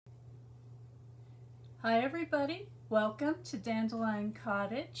Hi everybody, welcome to Dandelion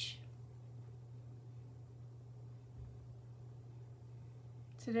Cottage.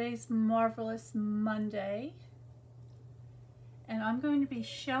 Today's Marvelous Monday, and I'm going to be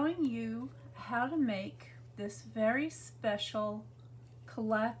showing you how to make this very special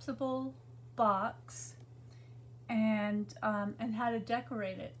collapsible box and how to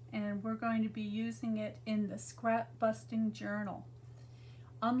decorate it. And we're going to be using it in the Scrapbustin Journal.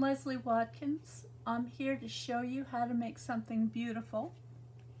 I'm Leslie Watkins. I'm here to show you how to make something beautiful,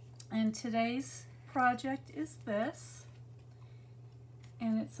 and today's project is this,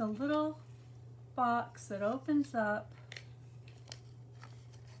 and it's a little box that opens up,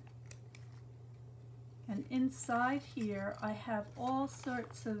 and inside here I have all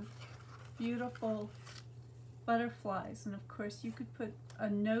sorts of beautiful butterflies, and of course you could put a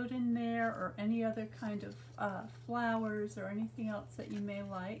note in there or any other kind of flowers or anything else that you may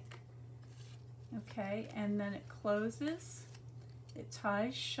like. Okay, and then it closes, it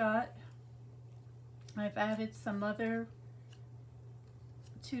ties shut. I've added some other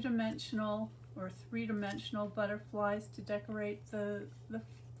two-dimensional or three-dimensional butterflies to decorate the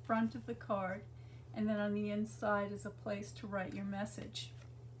front of the card, and then on the inside is a place to write your message.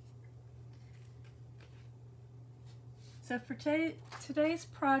 So for today's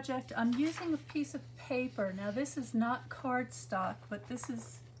project, I'm using a piece of paper. Now this is not cardstock, but this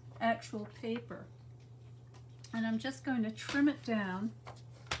is actual paper, and I'm just going to trim it down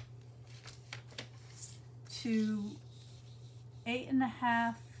to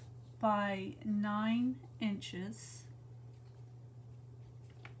 8.5 by 9 inches,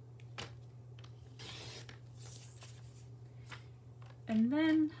 and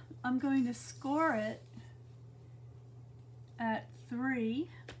then I'm going to score it at 3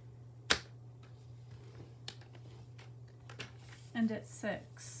 and at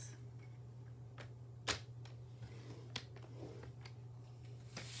 6.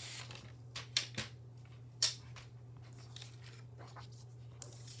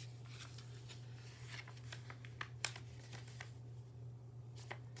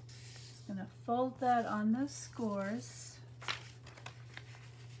 Just going to fold that on those scores,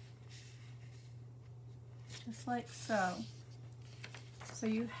 just like so. So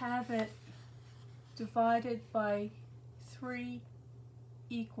you have it divided by 3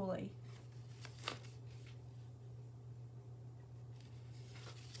 equally.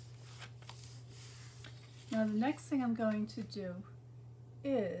 Now the next thing I'm going to do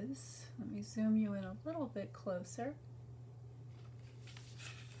is, let me zoom you in a little bit closer.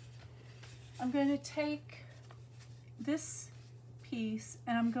 I'm going to take this piece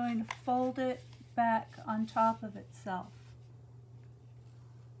and I'm going to fold it back on top of itself.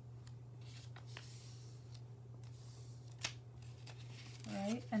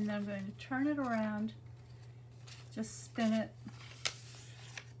 Right, and then I'm going to turn it around, just spin it,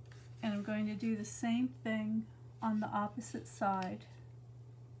 and I'm going to do the same thing on the opposite side.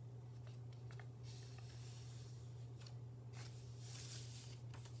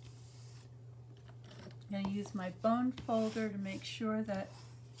 I'm going to use my bone folder to make sure that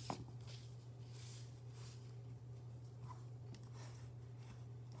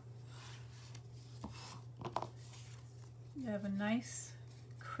you have a nice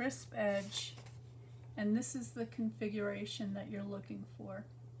crisp edge, and this is the configuration that you're looking for.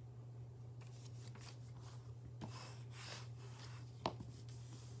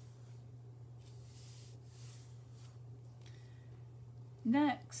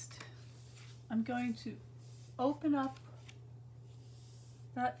 Next, I'm going to open up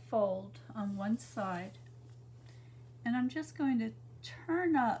that fold on one side, and I'm just going to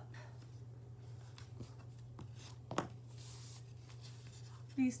turn up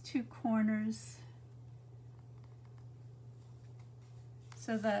these two corners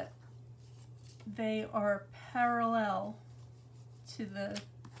so that they are parallel to the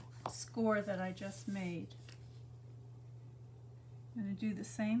score that I just made. I'm going to do the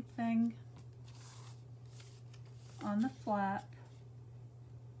same thing on the flap.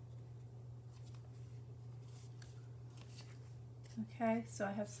 Okay, so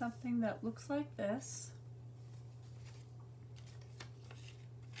I have something that looks like this.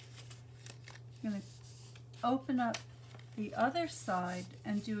 I'm going to open up the other side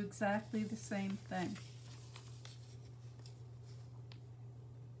and do exactly the same thing.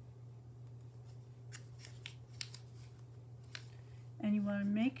 And you want to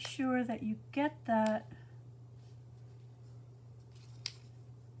make sure that you get that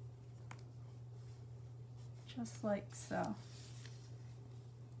just like so.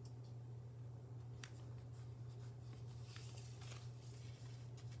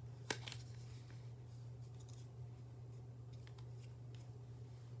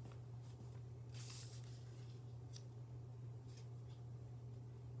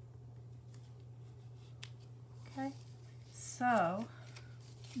 So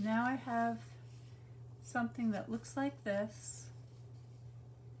now I have something that looks like this.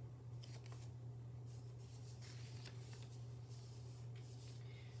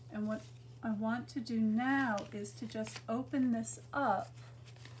 And what I want to do now is to just open this up,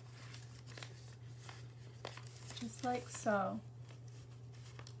 just like so.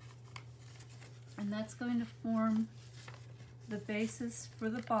 And that's going to form the basis for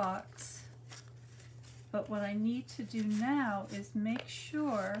the box. But what I need to do now is make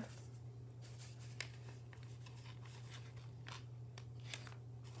sure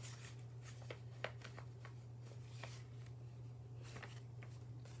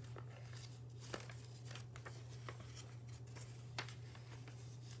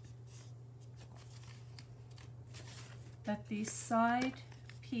that these side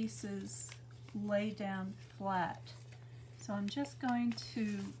pieces lay down flat. So I'm just going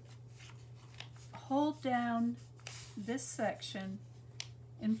to hold down this section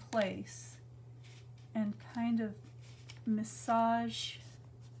in place and kind of massage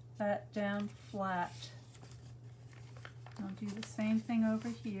that down flat. I'll do the same thing over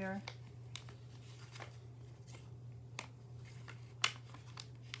here.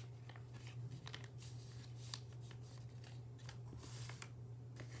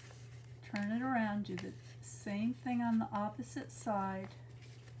 Turn it around, do the same thing on the opposite side.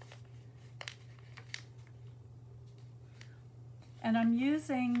 And I'm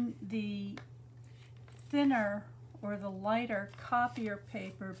using the thinner or the lighter copier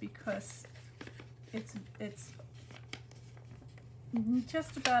paper because it's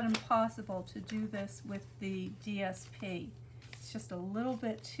just about impossible to do this with the DSP. It's just a little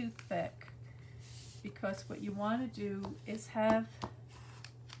bit too thick, because what you want to do is have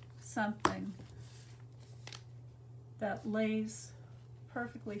something that lays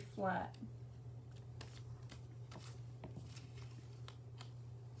perfectly flat.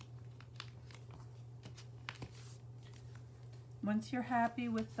 Once you're happy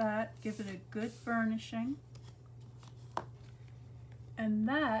with that, give it a good burnishing. And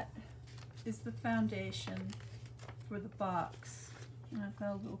that is the foundation for the box. And I've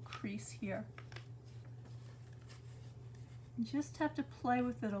got a little crease here. You just have to play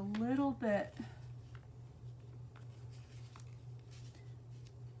with it a little bit.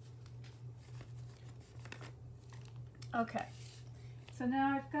 Okay, so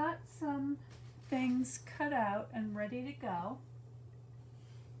now I've got some things cut out and ready to go.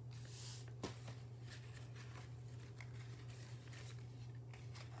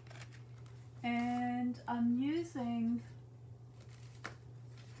 And I'm using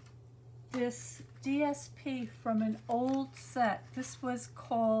this DSP from an old set. This was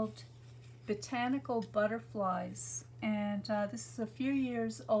called Botanical Butterflies, and this is a few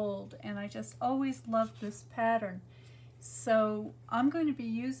years old, and I just always loved this pattern. So I'm going to be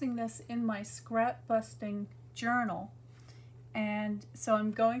using this in my scrapbusting journal, and so I'm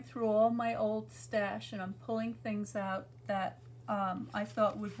going through all my old stash and I'm pulling things out that I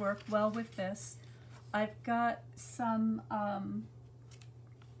thought would work well with this. I've got some I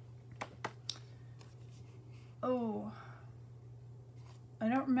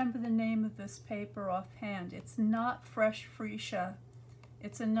don't remember the name of this paper offhand. It's not Fresh Freesia.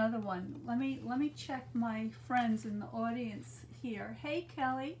 It's another one. Let me check my friends in the audience here. Hey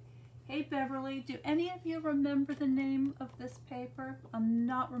Kelly, hey Beverly, do any of you remember the name of this paper? I'm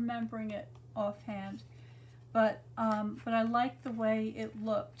not remembering it offhand, but I like the way it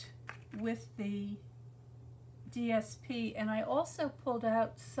looked with the DSP, and I also pulled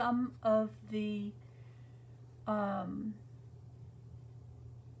out some of the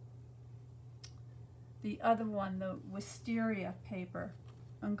other one, the wisteria paper.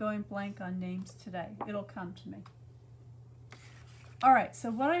 I'm going blank on names today. It'll come to me. All right,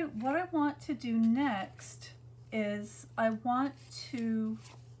 so what I want to do next is I want to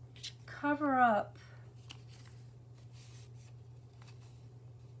cover up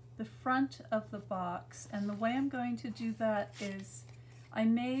the front of the box, and the way I'm going to do that is I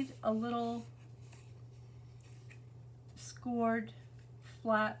made a little scored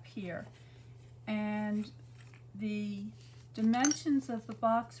flap here, and the dimensions of the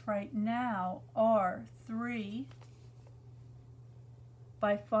box right now are 3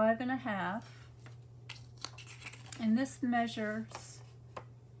 by 5.5, and this measures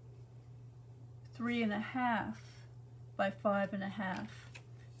 3.5 by 5.5.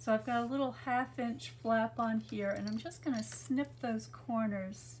 So I've got a little 1/2 inch flap on here, and I'm just going to snip those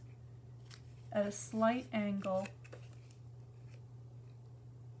corners at a slight angle.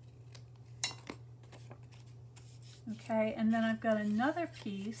 Okay, and then I've got another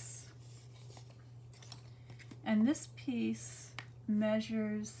piece, And this piece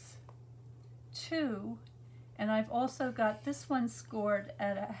measures 2, and I've also got this one scored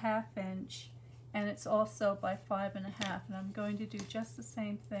at a 1/2 inch, and it's also by 5 1/2, and I'm going to do just the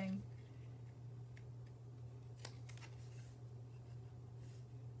same thing.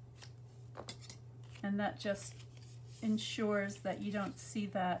 And that just ensures that you don't see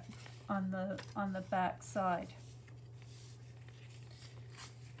that on the back side.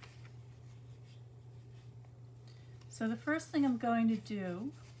 So the first thing I'm going to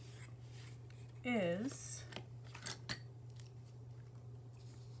do is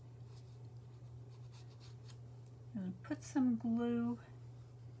I'm going to put some glue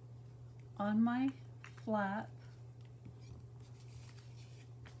on my flap.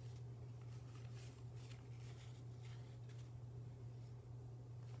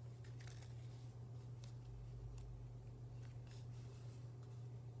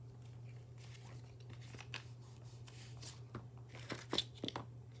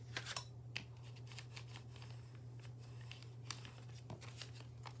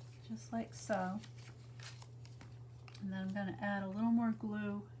 Just like so. And then I'm going to add a little more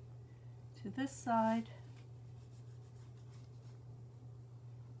glue to this side.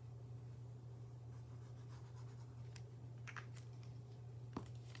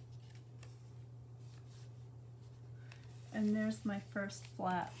 And there's my first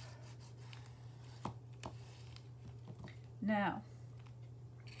flap. Now,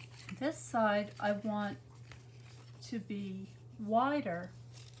 this side I want to be wider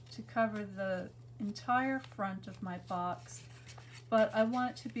to cover the entire front of my box, but I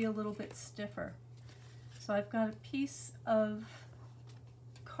want it to be a little bit stiffer. So I've got a piece of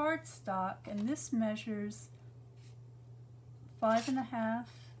cardstock, and this measures 5 1/2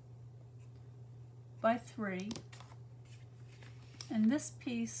 by 3. And this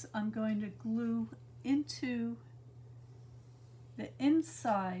piece I'm going to glue into the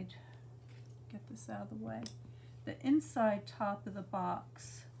inside, get this out of the way, the inside top of the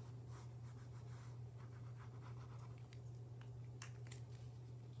box.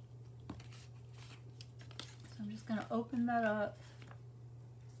 So I'm just going to open that up,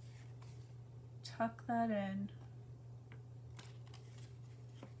 tuck that in,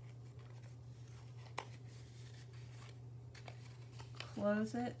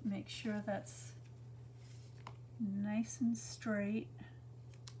 close it, make sure that's nice and straight.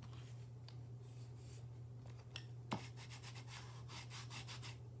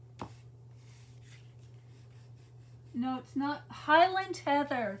 No, it's not. Highland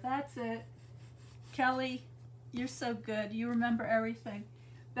Heather, that's it. Kelly, you're so good. You remember everything.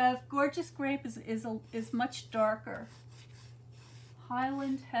 Bev, Gorgeous Grape is much darker.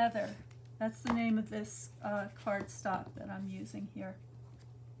 Highland Heather, that's the name of this cardstock that I'm using here.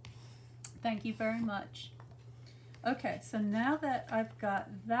 Thank you very much. Okay, so now that I've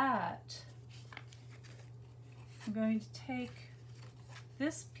got that, I'm going to take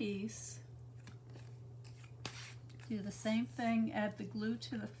this piece, do the same thing, add the glue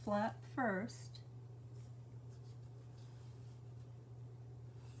to the flap first.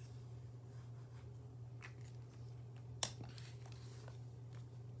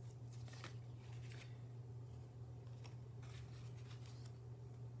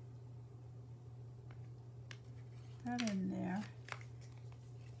 That in there.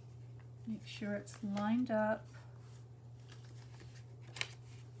 Make sure it's lined up.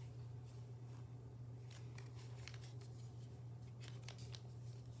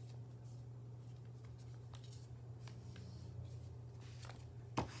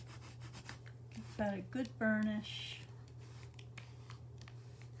 Give that a good burnish.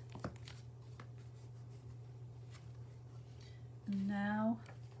 And now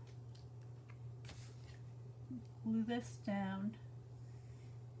glue this down,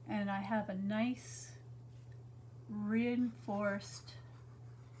 and I have a nice reinforced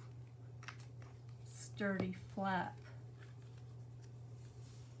sturdy flap.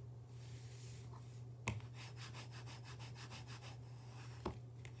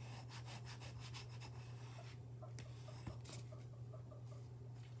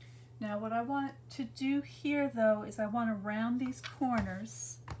 Now what I want to do here though is I want to round these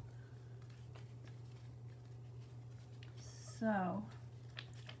corners. So,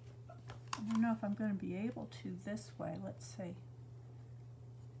 I don't know if I'm going to be able to this way. Let's see.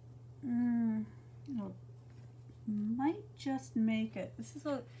 Might just make it. This is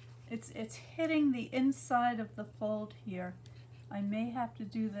it's hitting the inside of the fold here. I may have to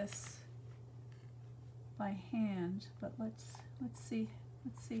do this by hand, but let's see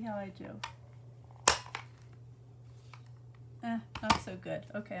how I do. Not so good.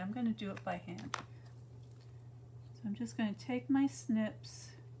 Okay, I'm going to do it by hand. So I'm just going to take my snips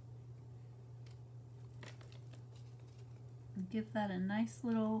and give that a nice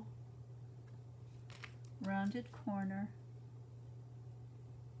little rounded corner.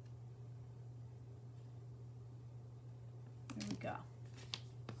 There we go.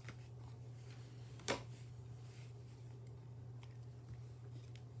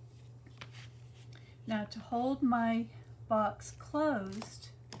 Now to hold my box closed,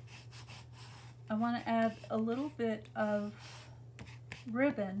 I want to add a little bit of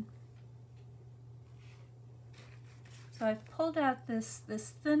ribbon. So I've pulled out this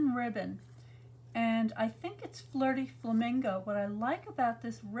thin ribbon, and I think it's Flirty Flamingo. What I like about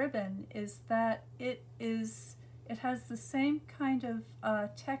this ribbon is that it has the same kind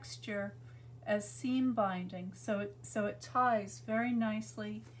of texture as seam binding, so it ties very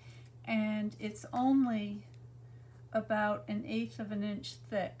nicely, and it's only about 1/8 of an inch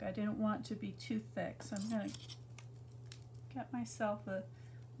thick. I didn't want to be too thick, so I'm going to get myself a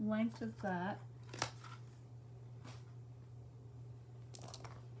length of that.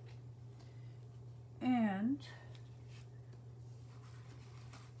 And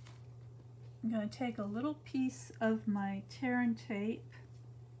I'm going to take a little piece of my tear and tape.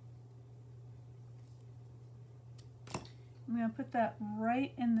 I'm going to put that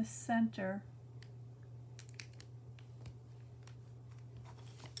right in the center.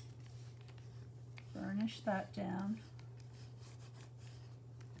 Burnish that down.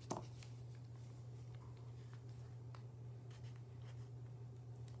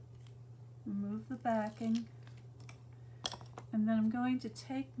 Remove the backing. And then I'm going to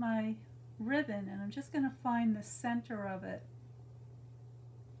take my ribbon and I'm just going to find the center of it.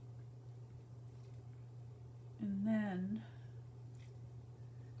 And then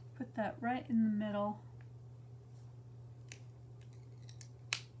put that right in the middle.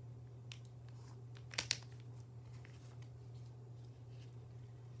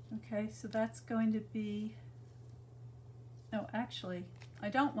 Okay, so that's going to be, no, actually, I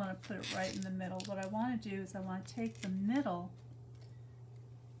don't want to put it right in the middle. What I want to do is I want to take the middle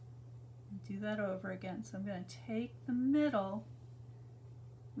and do that over again. So I'm going to take the middle,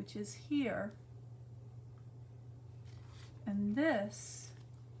 which is here, and this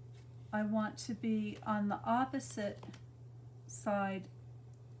I want to be on the opposite side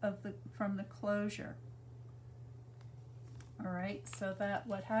of from the closure. All right, so that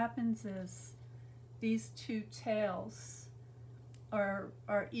what happens is these two tails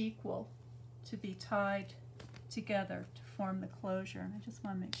are equal to be tied together to form the closure, and I just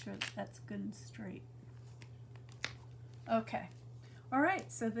want to make sure that that's good and straight. Okay, all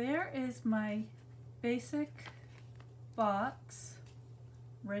right, so there is my basic box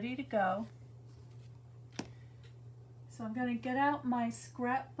ready to go. So I'm going to get out my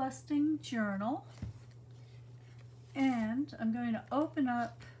Scrapbustin Journal, and I'm going to open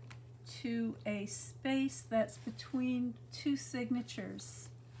up to a space that's between two signatures,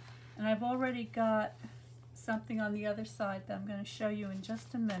 and I've already got something on the other side that I'm going to show you in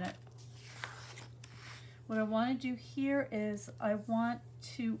just a minute. What I want to do here is I want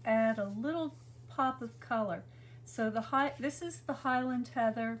to add a little pop of color. So this is the Highland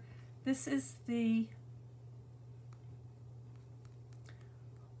Heather, this is the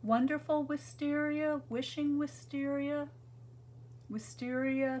Wonderful Wisteria, Wishing Wisteria,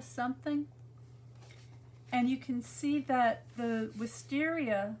 Wisteria something. And you can see that the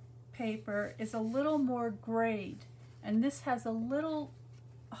wisteria paper is a little more grayed, and this has a little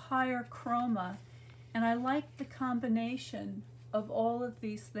higher chroma, and I like the combination of all of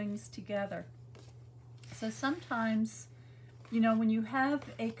these things together. So sometimes, you know, when you have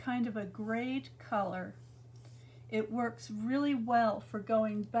a kind of a grayed color, it works really well for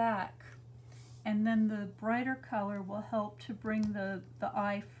going back, and then the brighter color will help to bring the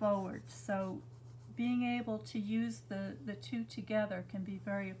eye forward. So being able to use the two together can be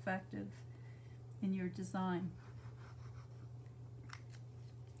very effective in your design.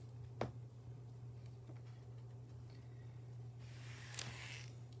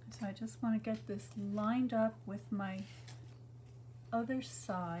 So I just want to get this lined up with my other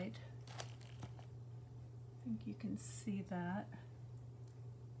side. I think you can see that.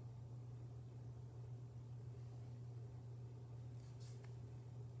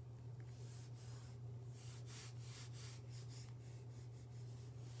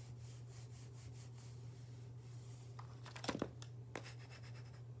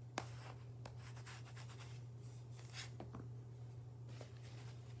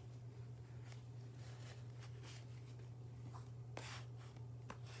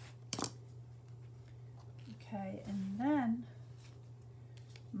 Okay, and then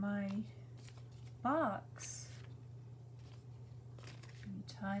my box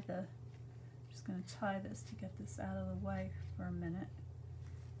just going to tie this to get this out of the way for a minute.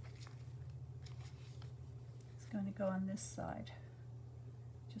 It's going to go on this side,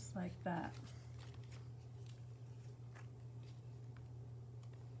 just like that.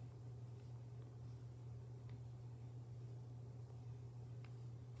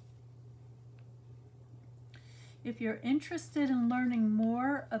 If you're interested in learning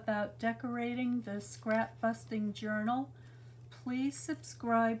more about decorating the Scrapbustin Journal, please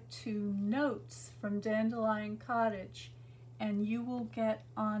subscribe to Notes from Dandelion Cottage, and you will get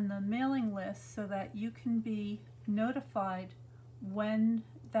on the mailing list so that you can be notified when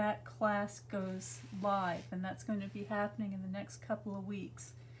that class goes live, and that's going to be happening in the next couple of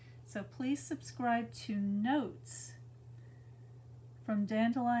weeks. So please subscribe to Notes from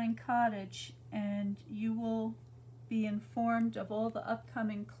Dandelion Cottage, and you will be informed of all the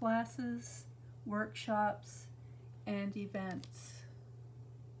upcoming classes, workshops, and events.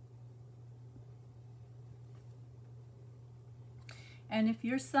 And if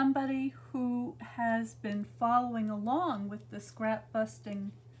you're somebody who has been following along with the Scrapbustin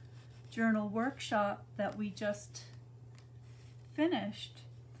Journal workshop that we just finished,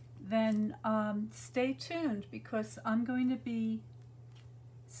 then stay tuned, because I'm going to be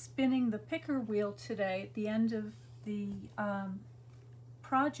spinning the picker wheel today at the end of the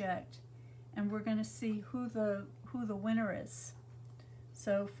project, and we're going to see who the winner is.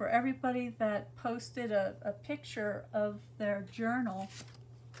 So for everybody that posted a picture of their journal,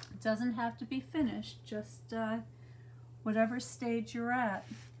 it doesn't have to be finished, just whatever stage you're at,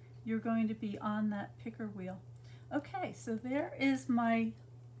 you're going to be on that picker wheel. Okay, so there is my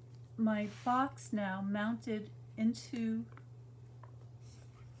box now mounted into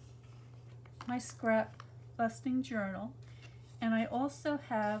my Scrapbustin Journal, and I also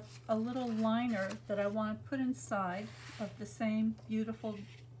have a little liner that I want to put inside of the same beautiful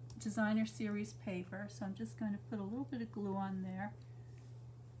designer series paper. So I'm just going to put a little bit of glue on there.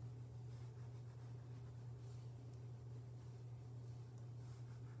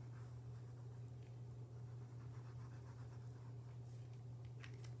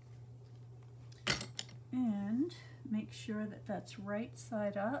 And make sure that that's right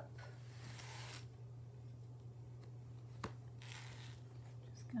side up.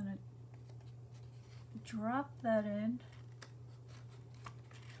 Gonna drop that in.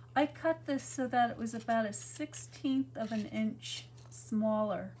 I cut this so that it was about 1/16 of an inch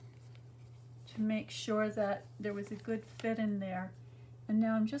smaller to make sure that there was a good fit in there. And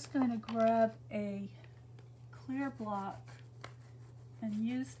now I'm just going to grab a clear block and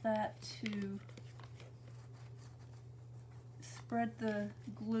use that to spread the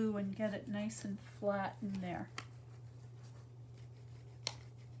glue and get it nice and flat in there.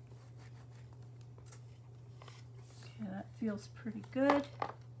 That feels pretty good.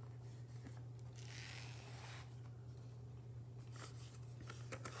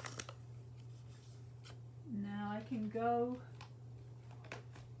 Now I can go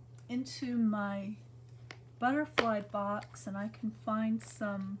into my butterfly box and I can find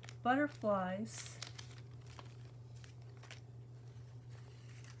some butterflies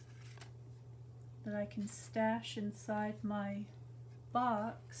that I can stash inside my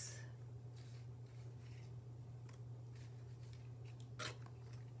box.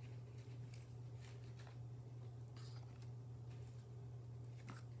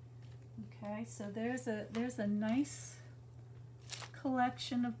 Okay, so there's a nice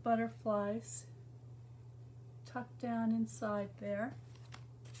collection of butterflies tucked down inside there.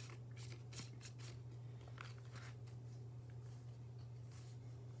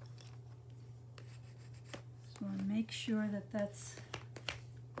 Just want to make sure that that's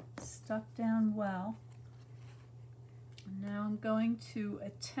stuck down well. And now I'm going to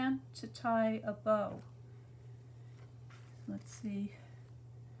attempt to tie a bow. Let's see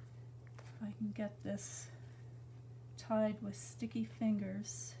if I can get this tied with sticky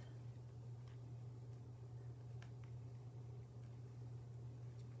fingers.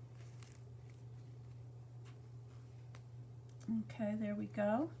 Okay, there we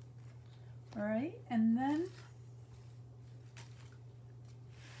go. All right, and then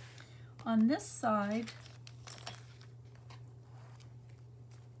on this side,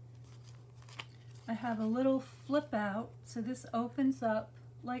 I have a little flip out, so this opens up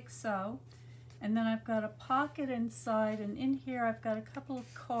like so, and then I've got a pocket inside, and in here I've got a couple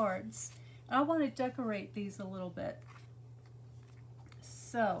of cards. I want to decorate these a little bit.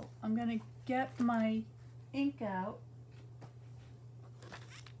 So I'm going to get my ink out.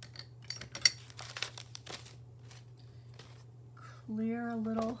 Clear a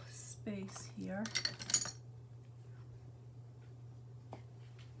little space here.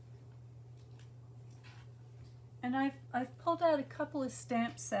 And I've pulled out a couple of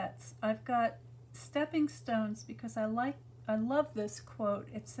stamp sets. I've got stepping stones because I love this quote.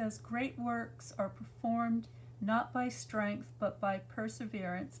 It says, "Great works are performed not by strength but by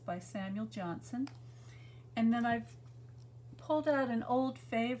perseverance," by Samuel Johnson. And then I've pulled out an old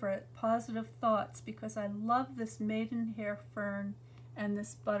favorite, Positive Thoughts, because I love this maidenhair fern and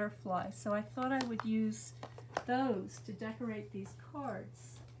this butterfly. So I thought I would use those to decorate these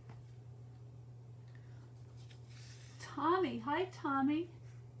cards. Tommy, hi Tommy.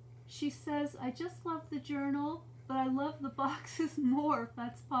 She says, "I just love the journal, but I love the boxes more if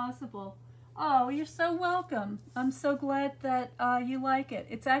that's possible." Oh, you're so welcome. I'm so glad that you like it.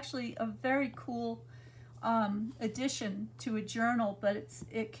 It's actually a very cool addition to a journal, but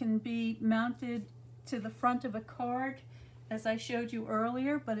it can be mounted to the front of a card, as I showed you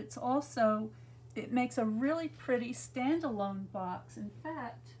earlier, but it's also, it makes a really pretty standalone box. In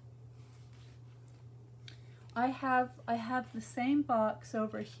fact, I have the same box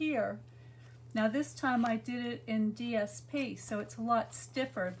over here. Now this time I did it in DSP, so it's a lot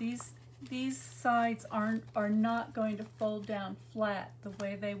stiffer. These sides are not going to fold down flat the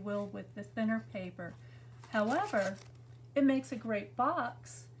way they will with the thinner paper. However, it makes a great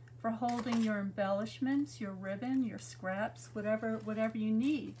box for holding your embellishments, your ribbon, your scraps, whatever you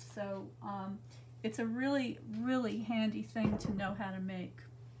need. So it's a really, really handy thing to know how to make.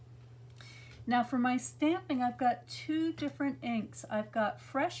 Now for my stamping, I've got two different inks. I've got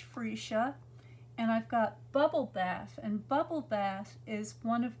Fresh Freesia and I've got Bubble Bath. And Bubble Bath is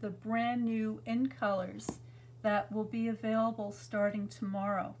one of the brand new in colors that will be available starting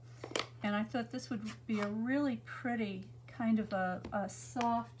tomorrow. And I thought this would be a really pretty kind of a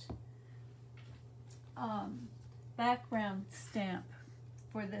soft background stamp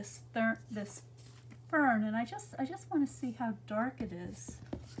for this fern. And I just want to see how dark it is.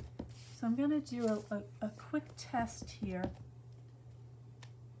 So I'm going to do a quick test here.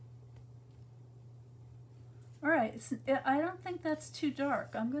 All right, I don't think that's too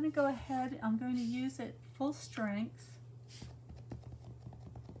dark. I'm going to go ahead, I'm going to use it full strength.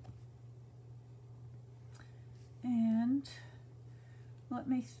 And let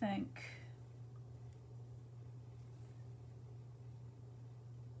me think.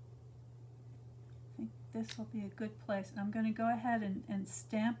 I think this will be a good place. And I'm going to go ahead and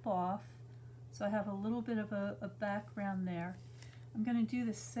stamp off. So I have a little bit of a background there. I'm going to do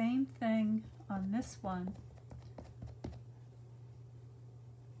the same thing on this one.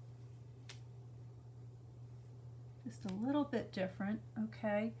 Just a little bit different,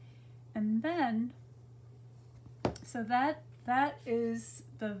 okay? And then, so that is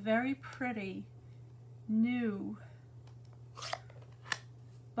the very pretty new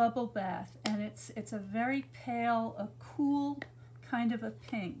Bubble Bath, and it's a very pale, a cool kind of a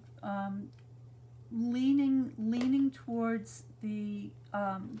pink, leaning towards the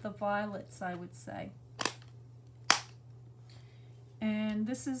violets, I would say. And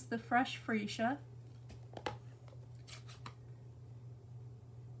this is the Fresh Freesia.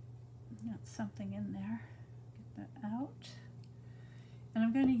 Got something in there. Get that out. And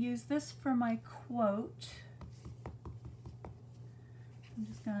I'm going to use this for my quote. I'm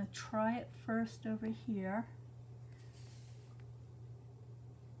just going to try it first over here.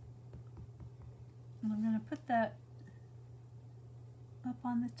 And I'm going to put that up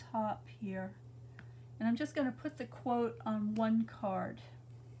on the top here. And I'm just going to put the quote on one card.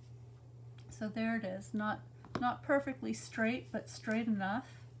 So there it is. Not perfectly straight, but straight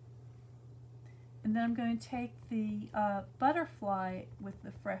enough. And then I'm going to take the butterfly with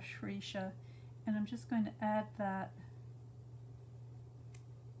the Fresh Freesia, and I'm just going to add that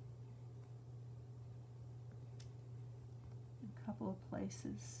in a couple of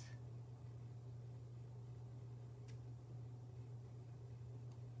places.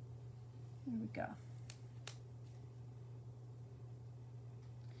 There we go.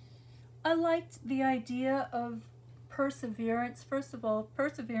 I liked the idea of perseverance. First of all,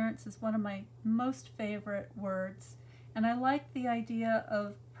 perseverance is one of my most favorite words, and I like the idea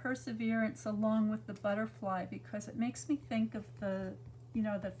of perseverance along with the butterfly because it makes me think of the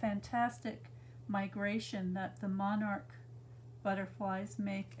fantastic migration that the monarch butterflies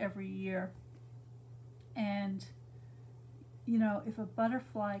make every year. And if a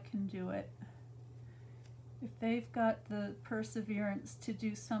butterfly can do it, if they've got the perseverance to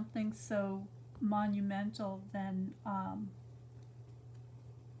do something so monumental, then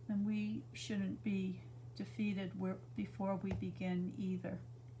we shouldn't be defeated before we begin either.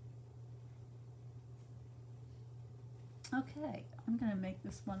 Okay, I'm going to make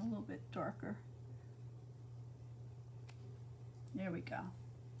this one a little bit darker. There we go.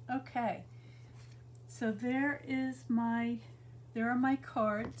 Okay, So there are my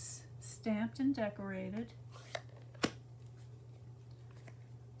cards, stamped and decorated.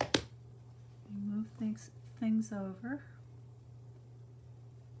 Move things over.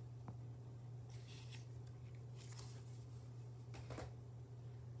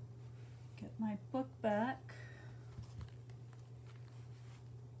 Get my book back.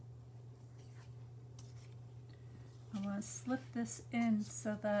 I want to slip this in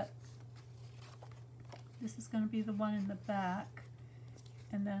so that this is going to be the one in the back,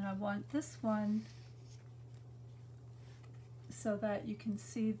 and then I want this one so that you can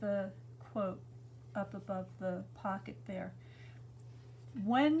see the quote up above the pocket there.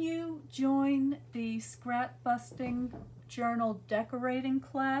 When you join the Scrapbustin Journal decorating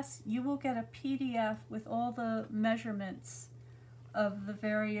class, you will get a PDF with all the measurements of the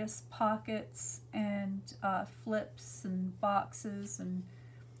various pockets and flips and boxes and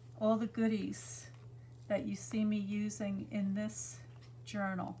all the goodies that you see me using in this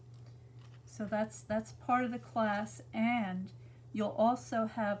journal. So that's part of the class, and you'll also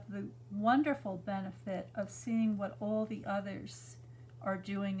have the wonderful benefit of seeing what all the others are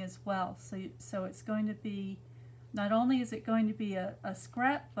doing as well. So it's going to be, not only is it going to be a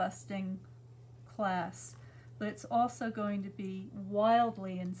scrapbusting class, but it's also going to be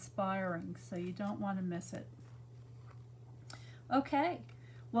wildly inspiring, so you don't want to miss it. Okay,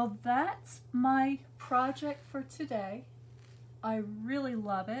 well, that's my project for today. I really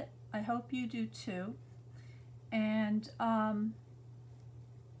love it. I hope you do too. And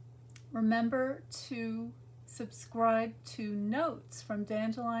remember to subscribe to Notes from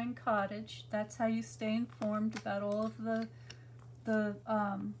Dandelion Cottage. That's how you stay informed about all of the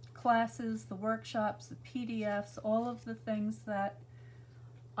classes, the workshops, the PDFs, all of the things that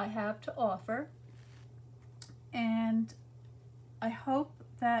I have to offer. And I hope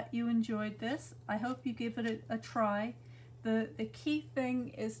that you enjoyed this. I hope you give it a try. The key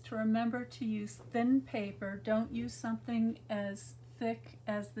thing is to remember to use thin paper. Don't use something as thick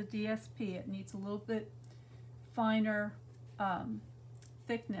as the DSP. It needs a little bit finer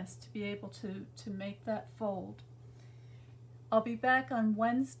thickness to be able to make that fold. I'll be back on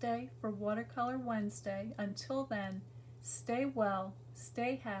Wednesday for Watercolor Wednesday. Until then, stay well,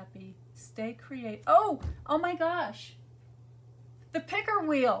 stay happy, stay creative. Oh my gosh, the picker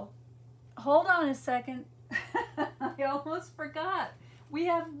wheel. Hold on a second. I almost forgot. We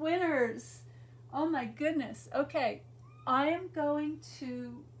have winners. Oh my goodness. Okay, I am going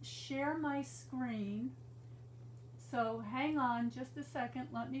to share my screen. So hang on just a second.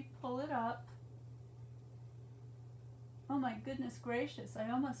 Let me pull it up. Oh my goodness gracious, I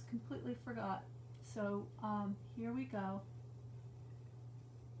almost completely forgot. So here we go.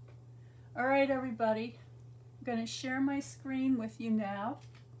 All right, everybody, I'm going to share my screen with you now.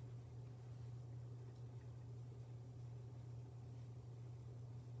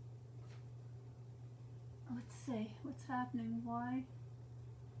 Let's see what's happening. Why?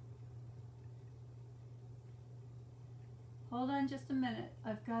 Hold on just a minute.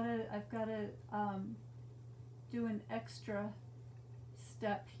 I've got to do an extra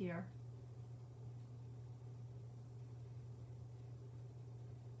step here.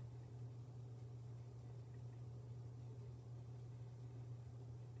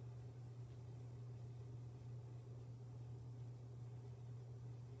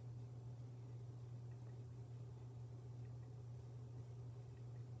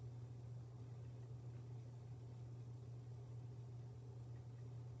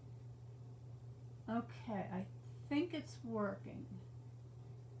 Okay, I think it's working.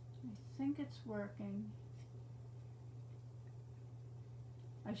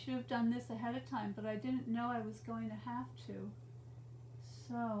 I should have done this ahead of time, but I didn't know I was going to have to.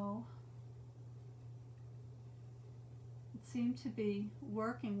 So it seemed to be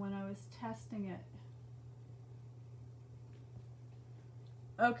working when I was testing it.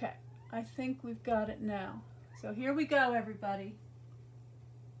 Okay, I think we've got it now. So here we go, everybody.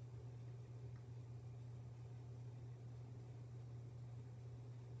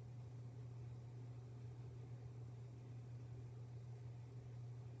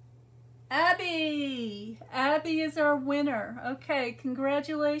 Abby! Abby is our winner. Okay,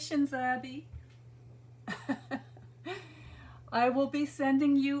 congratulations, Abby. I will be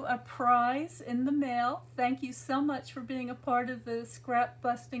sending you a prize in the mail. Thank you so much for being a part of the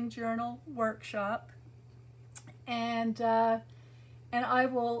Scrapbustin Journal workshop. And I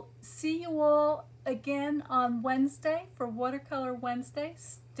will see you all again on Wednesday for Watercolor Wednesday.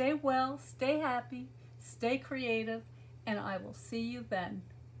 Stay well, stay happy, stay creative, and I will see you then.